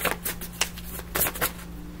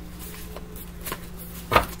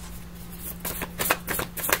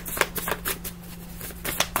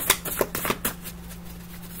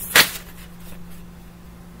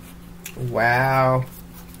 Wow.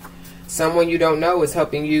 Someone you don't know is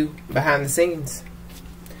helping you behind the scenes.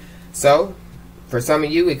 So, for some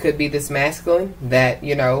of you, it could be this masculine that,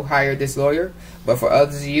 you know, hired this lawyer. But for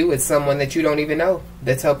others of you, it's someone that you don't even know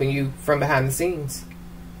that's helping you from behind the scenes.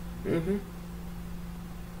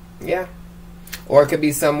 Yeah. Or it could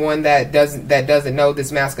be someone that doesn't know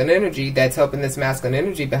this masculine energy that's helping this masculine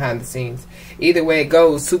energy behind the scenes. Either way it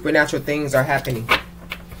goes, supernatural things are happening.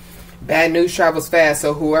 Bad news travels fast.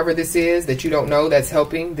 So whoever this is that you don't know that's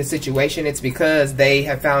helping the situation, it's because they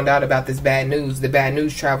have found out about this bad news. The bad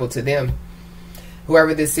news traveled to them.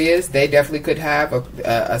 Whoever this is, they definitely could have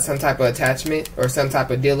some type of attachment or some type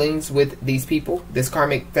of dealings with these people, this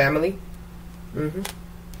karmic family.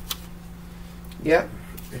 Yep.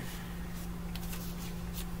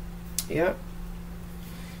 Yep.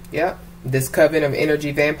 Yep. This coven of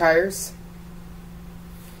energy vampires.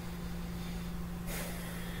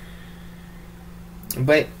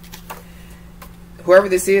 But whoever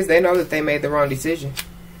this is, they know that they made the wrong decision.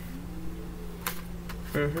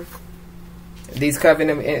 The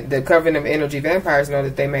coven of energy vampires know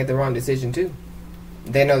that they made the wrong decision too.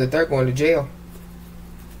 They know that they're going to jail.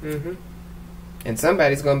 And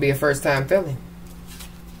somebody's going to be a first-time felon.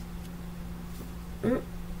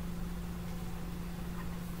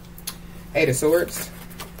 Eight of Swords.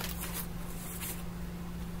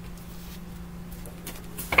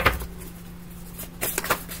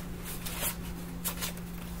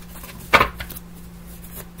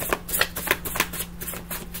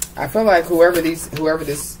 I feel like whoever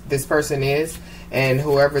this person is, and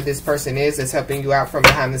whoever this person is that's helping you out from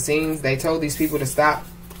behind the scenes, they told these people to stop,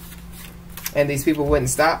 and these people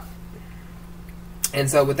wouldn't stop. And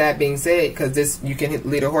so with that being said, because this, you can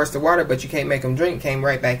lead a horse to water, but you can't make them drink, came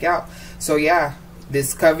right back out. So yeah,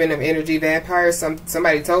 this coven of energy vampires,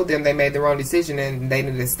 somebody told them they made the wrong decision and they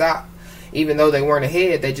needed to stop. Even though they weren't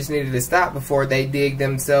ahead, they just needed to stop before they dig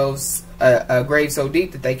themselves a grave so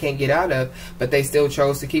deep that they can't get out of. But they still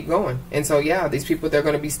chose to keep going. And so yeah, these people, they're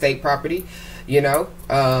going to be state property, you know,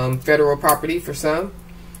 federal property for some.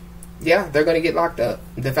 Yeah, they're going to get locked up.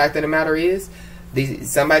 The fact of the matter is,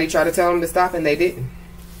 somebody tried to tell them to stop and they didn't.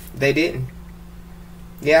 They didn't.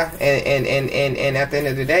 Yeah, and at the end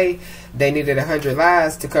of the day, they needed 100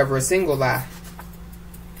 lies to cover a single lie.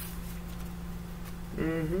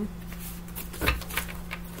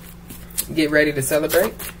 Get ready to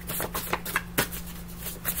celebrate.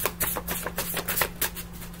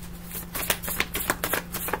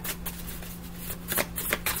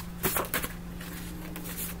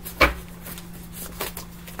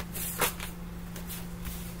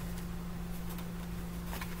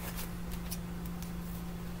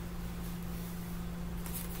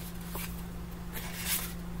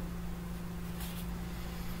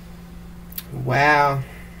 Wow.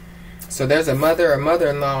 So there's a mother or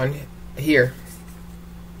mother-in-law here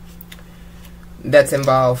that's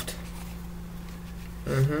involved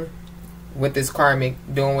with this karmic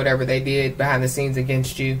doing whatever they did behind the scenes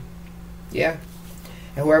against you. Yeah.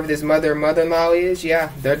 And whoever this mother or mother-in-law is,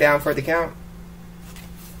 yeah, they're down for the count.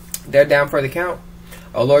 They're down for the count.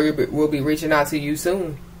 A lawyer will be reaching out to you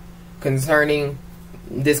soon concerning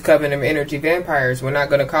this coven of energy vampires. We're not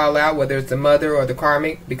going to call out whether it's the mother or the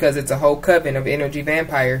karmic, because it's a whole coven of energy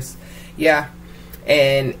vampires. Yeah.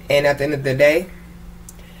 And at the end of the day,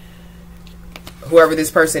 whoever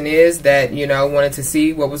this person is that, you know, wanted to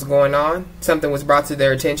see what was going on, something was brought to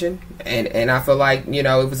their attention, and I feel like, you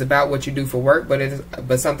know, it was about what you do for work,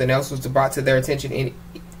 but something else was brought to their attention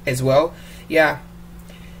as well. Yeah.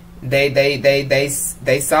 They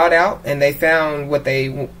sought out and they found what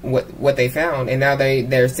they found, and now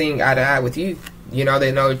they're seeing eye to eye with you. You know,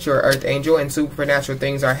 they know that you're earth angel and supernatural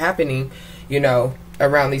things are happening, you know,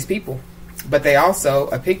 around these people. But they also,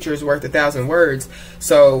 a picture is worth 1,000 words.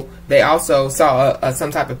 So they also saw some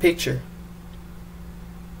type of picture.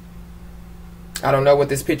 I don't know what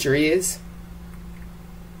this picture is,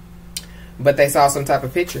 but they saw some type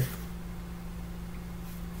of picture.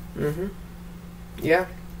 Yeah.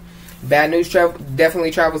 Bad news definitely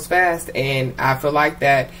travels fast, and I feel like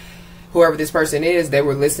that whoever this person is, they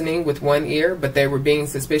were listening with one ear, but they were being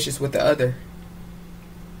suspicious with the other.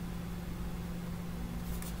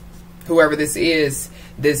 Whoever this is,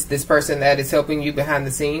 this person that is helping you behind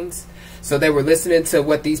the scenes. So they were listening to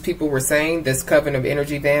what these people were saying, this coven of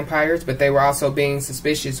energy vampires, but they were also being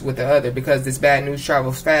suspicious with the other, because this bad news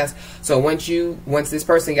travels fast. So once this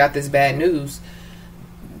person got this bad news,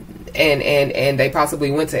 and they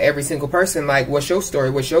possibly went to every single person like, what's your story,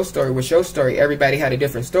 what's your story, what's your story? Everybody had a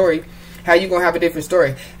different story. How you gonna have a different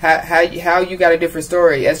story? How you got a different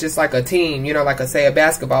story? It's just like a team, you know, like say a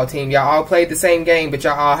basketball team. Y'all all played the same game, but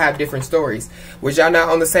y'all all have different stories. Was y'all not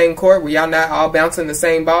on the same court? Were y'all not all bouncing the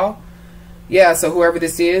same ball? Yeah, so whoever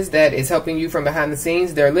this is that is helping you from behind the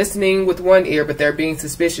scenes, they're listening with one ear, but they're being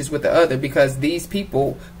suspicious with the other, because these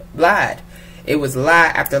people lied. It was lie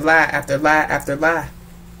after lie after lie after lie.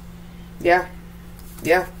 Yeah.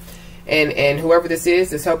 Yeah. And whoever this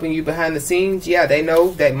is helping you behind the scenes, yeah, they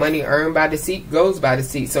know that money earned by deceit goes by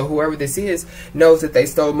deceit. So whoever this is knows that they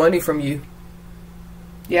stole money from you.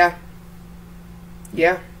 Yeah.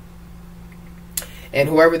 Yeah. And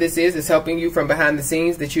whoever this is helping you from behind the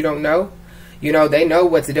scenes that you don't know. You know, they know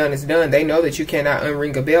what's done is done. They know that you cannot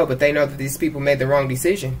unring a bell, but they know that these people made the wrong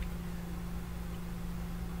decision.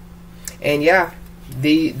 And yeah,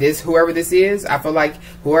 whoever this is, I feel like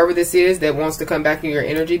whoever this is that wants to come back in your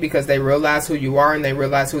energy because they realize who you are and they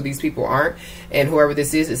realize who these people aren't, and whoever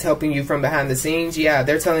this is helping you from behind the scenes, yeah,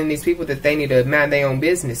 they're telling these people that they need to mind their own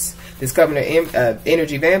business. This covenant of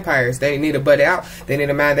energy vampires, they need to butt out. They need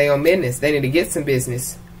to mind their own business. They need to get some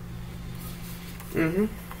business.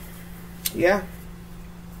 Yeah.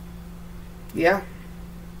 Yeah.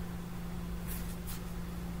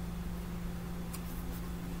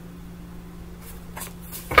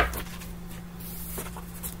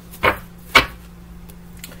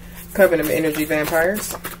 Coven of energy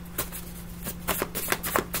vampires.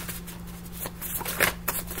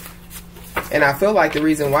 And I feel like the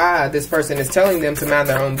reason why this person is telling them to mind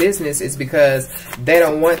their own business is because they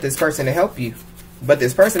don't want this person to help you. But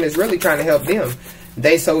this person is really trying to help them.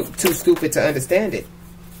 They too stupid to understand it.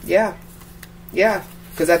 Yeah. Yeah.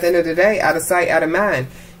 Because at the end of the day, out of sight, out of mind.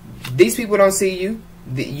 These people don't see you.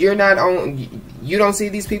 You don't see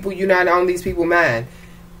these people. You're not on these people's mind.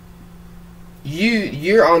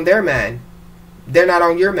 You're on their mind. they're not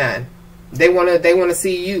on your mind. They want to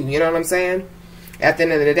see you. You know what I'm saying? At the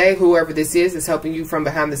end of the day, whoever this is helping you from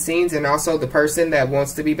behind the scenes, and also the person that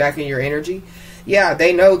wants to be back in your energy. Yeah,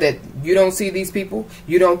 they know that you don't see these people,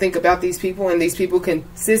 you don't think about these people, and these people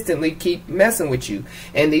consistently keep messing with you.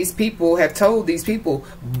 And these people have told these people,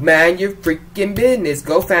 mind your freaking business,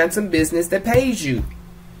 go find some business that pays you.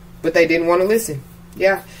 But they didn't want to listen.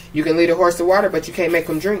 Yeah, you can lead a horse to water, but you can't make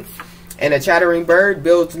them drink. And a chattering bird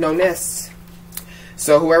builds no nests.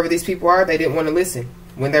 So whoever these people are, they didn't want to listen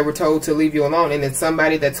when they were told to leave you alone. And it's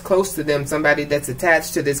somebody that's close to them, somebody that's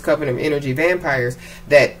attached to this coven of energy vampires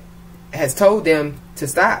that has told them to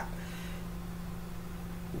stop.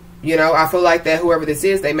 You know, I feel like that whoever this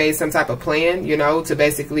is, they made some type of plan, you know, to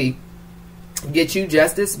basically get you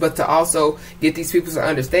justice, but to also get these people to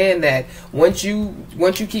understand that once you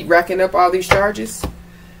keep racking up all these charges,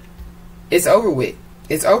 it's over with.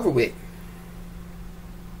 It's over with.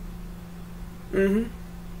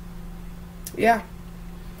 Yeah.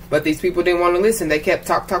 But these people didn't want to listen. They kept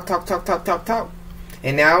talk.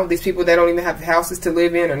 And now these people that don't even have houses to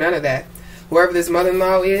live in or none of that. Whoever this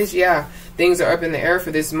mother-in-law is, yeah, things are up in the air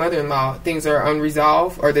for this mother-in-law. Things are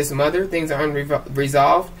unresolved. Or this mother, things are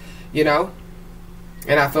unresolved, you know.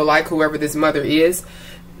 And I feel like whoever this mother is,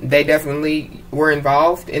 they definitely were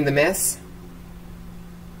involved in the mess.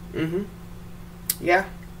 Yeah.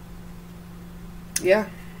 Yeah.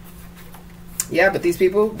 Yeah, but these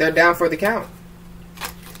people, they're down for the count.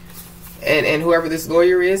 And whoever this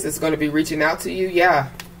lawyer is that's going to be reaching out to you, yeah,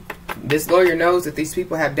 this lawyer knows that these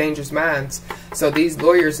people have dangerous minds. So these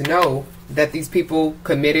lawyers know that these people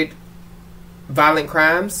committed violent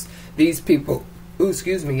crimes. These people, ooh,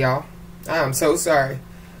 excuse me, y'all. I'm so sorry.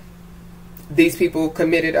 These people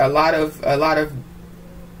committed a lot of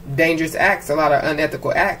dangerous acts, a lot of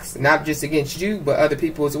unethical acts, not just against you, but other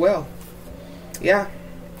people as well. Yeah.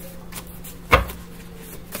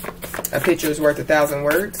 A picture is worth 1,000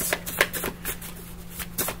 words.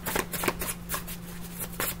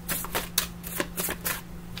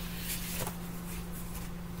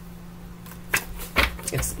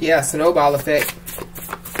 It's, yeah, snowball effect.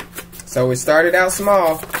 So it started out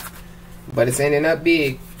small, but it's ending up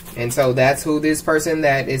big. And so that's who this person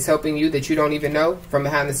that is helping you that you don't even know from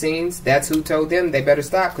behind the scenes, that's who told them they better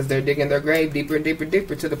stop, because they're digging their grave deeper and deeper and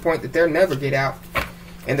deeper to the point that they'll never get out.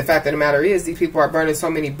 And the fact of the matter is, these people are burning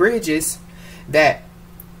so many bridges that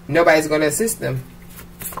nobody's going to assist them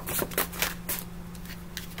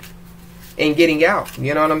in getting out.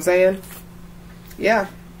 You know what I'm saying? Yeah.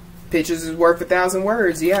 Pictures is worth 1,000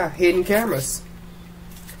 words. Yeah. Hidden cameras.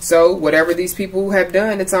 So whatever these people have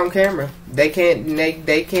done, it's on camera. They can't,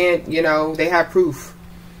 you know, they have proof.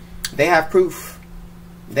 They have proof.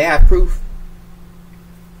 They have proof.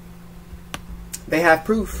 They have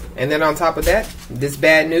proof. And then on top of that, this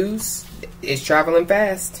bad news is traveling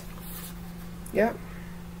fast. Yep.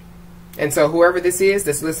 And so whoever this is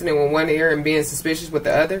that's listening with one ear and being suspicious with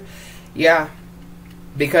the other, yeah,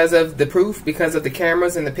 because of the proof, because of the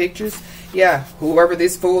cameras and the pictures, yeah, whoever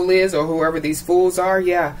this fool is or whoever these fools are,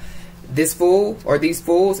 yeah, this fool or these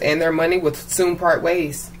fools and their money will soon part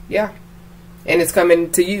ways. Yeah. And it's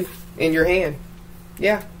coming to you in your hand.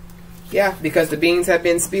 Yeah. Yeah, because the beans have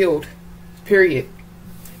been spilled. Period.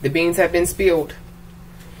 The beans have been spilled.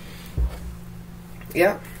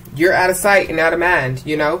 Yeah. You're out of sight and out of mind,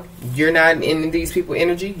 you know. You're not in these people's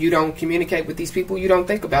energy. You don't communicate with these people. You don't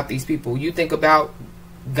think about these people. You think about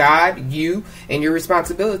God, you, and your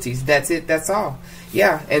responsibilities. That's it. That's all.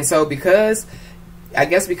 Yeah. And so because, I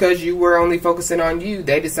guess because you were only focusing on you,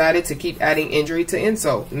 they decided to keep adding injury to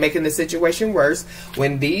insult, making the situation worse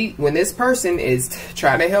when this person is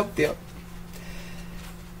trying to help them.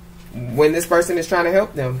 When this person is trying to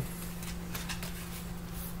help them.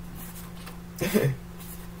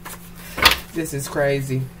 This is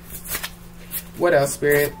crazy. What else,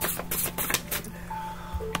 Spirit?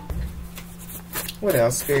 What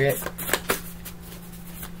else, Spirit?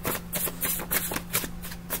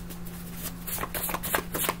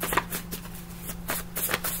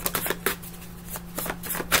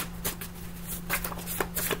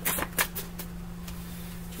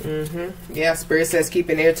 Yeah, Spirit says keep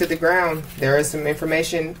an ear to the ground. There is some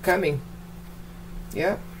information coming.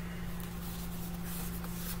 Yep.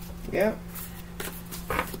 Yep.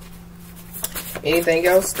 Anything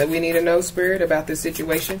else that we need to know, Spirit, about this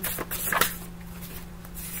situation?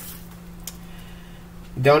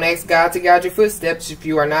 Don't ask God to guide your footsteps if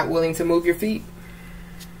you are not willing to move your feet.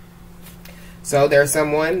 So there's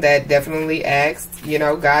someone that definitely asked, you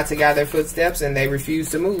know, God to guide their footsteps and they refuse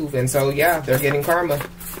to move. And so, yeah, they're getting karma.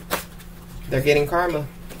 They're getting karma.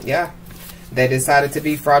 Yeah. They decided to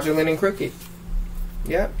be fraudulent and crooked.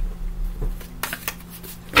 Yep.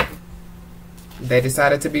 They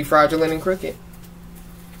decided to be fraudulent and crooked.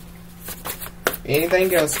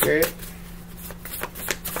 Anything else, Spirit?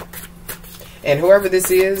 And whoever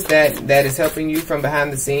this is that is helping you from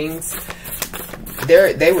behind the scenes,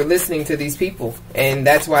 they were listening to these people, and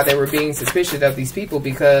that's why they were being suspicious of these people,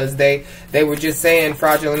 because they were just saying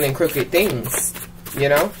fraudulent and crooked things, you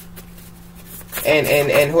know.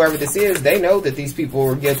 And whoever this is, they know that these people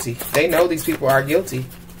were guilty. They know these people are guilty.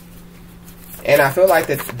 And I feel like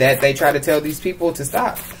that they try to tell these people to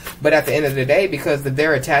stop. But at the end of the day, because of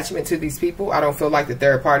their attachment to these people, I don't feel like that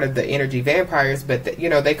they're a part of the energy vampires. But, you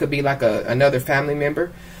know, they could be like another family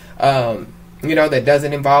member, you know, that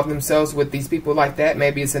doesn't involve themselves with these people like that.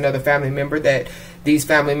 Maybe it's another family member that these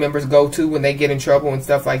family members go to when they get in trouble and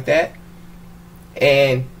stuff like that.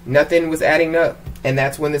 And nothing was adding up. And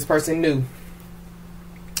that's when this person knew.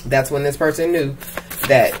 That's when this person knew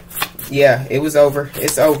that, yeah, it was over.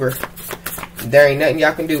 It's over. There ain't nothing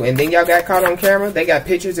y'all can do. And then y'all got caught on camera. They got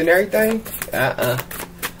pictures and everything.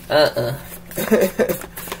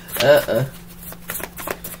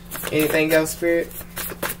 Anything else, Spirit?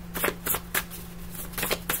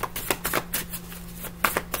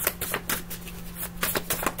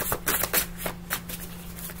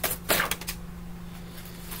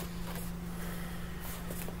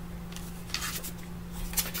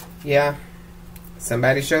 Yeah.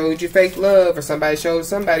 Somebody showed you fake love, or somebody showed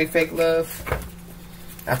somebody fake love.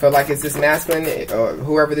 I feel like it's this masculine, or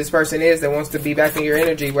whoever this person is that wants to be back in your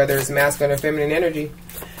energy, whether it's masculine or feminine energy.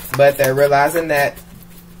 But they're realizing that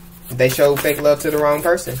they showed fake love to the wrong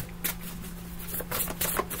person.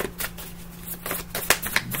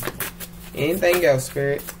 Anything else,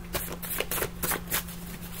 Spirit?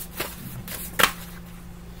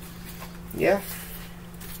 Yeah.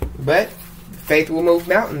 But faith will move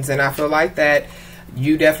mountains, and I feel like that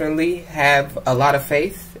you definitely have a lot of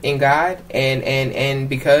faith in God, and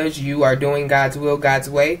because you are doing God's will, God's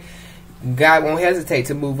way, God won't hesitate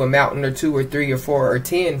to move a mountain or 2 or 3 or 4 or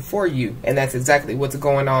 10 for you. And that's exactly what's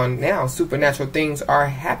going on now. Supernatural things are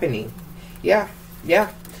happening. Yeah, yeah.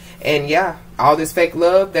 And yeah, all this fake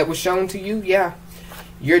love that was shown to you, yeah,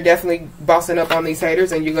 you're definitely bossing up on these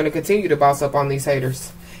haters, and you're going to continue to boss up on these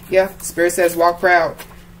haters. Yeah, Spirit says walk proud.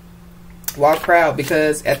 Walk proud,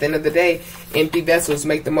 because at the end of the day, empty vessels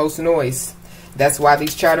make the most noise. That's why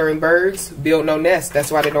these chattering birds build no nest. That's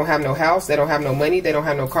why they don't have no house. They don't have no money. They don't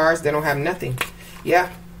have no cars. They don't have nothing. Yeah.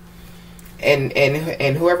 And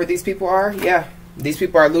whoever these people are, yeah, these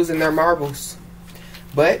people are losing their marbles.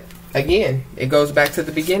 But again, it goes back to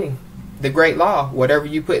the beginning. The great law, whatever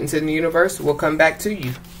you put into the universe will come back to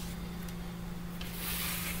you.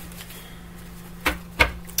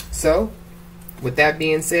 So, with that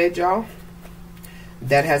being said, y'all,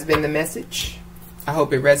 that has been the message. I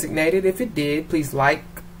hope it resonated. If it did, please like,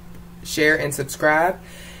 share, and subscribe.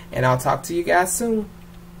 And I'll talk to you guys soon.